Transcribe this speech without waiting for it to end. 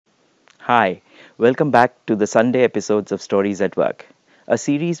Hi, welcome back to the Sunday episodes of Stories at Work, a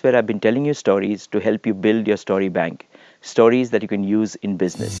series where I've been telling you stories to help you build your story bank, stories that you can use in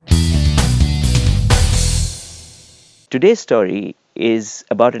business. Today's story is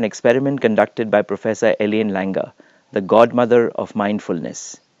about an experiment conducted by Professor Elaine Langer, the godmother of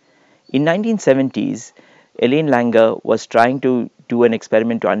mindfulness. In 1970s, Elaine Langer was trying to do an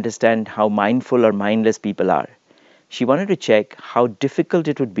experiment to understand how mindful or mindless people are. She wanted to check how difficult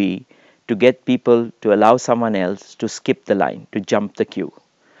it would be to get people to allow someone else to skip the line, to jump the queue.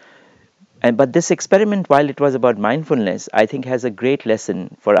 But this experiment, while it was about mindfulness, I think has a great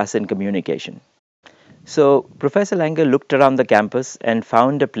lesson for us in communication. So, Professor Langer looked around the campus and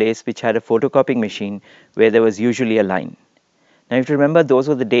found a place which had a photocopying machine where there was usually a line. Now, if you remember, those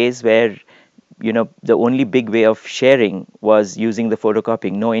were the days where the only big way of sharing was using the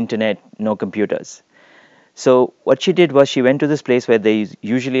photocopying, no internet, no computers. So what she did was she went to this place where there is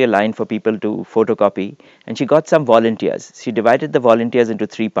usually a line for people to photocopy, and she got some volunteers. She divided the volunteers into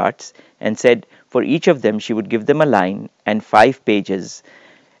three parts and said for each of them she would give them a line and 5 pages,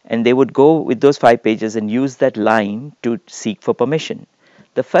 and they would go with those 5 pages and use that line to seek for permission.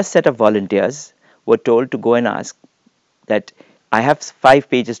 The first set of volunteers were told to go and ask that I have 5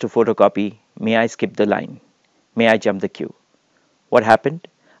 pages to photocopy, may I skip the line? May I jump the queue? What happened?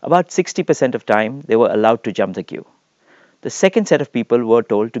 About 60% of time they were allowed to jump the queue. The second set of people were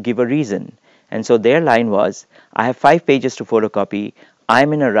told to give a reason, and so their line was, I have 5 pages to photocopy,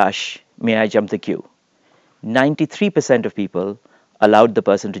 I'm in a rush, may I jump the queue? 93% of people allowed the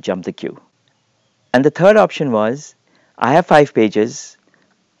person to jump the queue. And the third option was, I have 5 pages,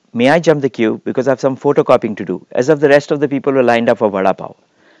 may I jump the queue because I have some photocopying to do, as if the rest of the people were lined up for vada pav.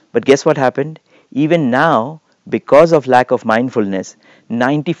 But guess what happened? Even now, because of lack of mindfulness,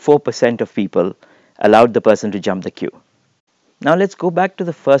 94% of people allowed the person to jump the queue. Now let's go back to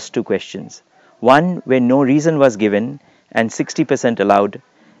the first two questions. One where no reason was given and 60% allowed,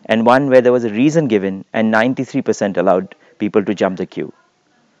 and one where there was a reason given and 93% allowed people to jump the queue.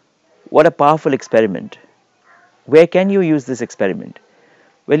 What a powerful experiment. Where can you use this experiment?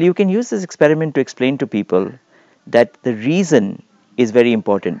 Well, you can use this experiment to explain to people that the reason is very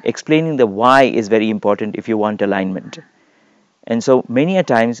important. Explaining the why is very important if you want alignment. And so many a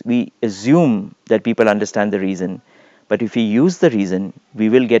times we assume that people understand the reason, but if we use the reason, we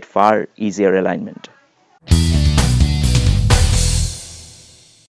will get far easier alignment.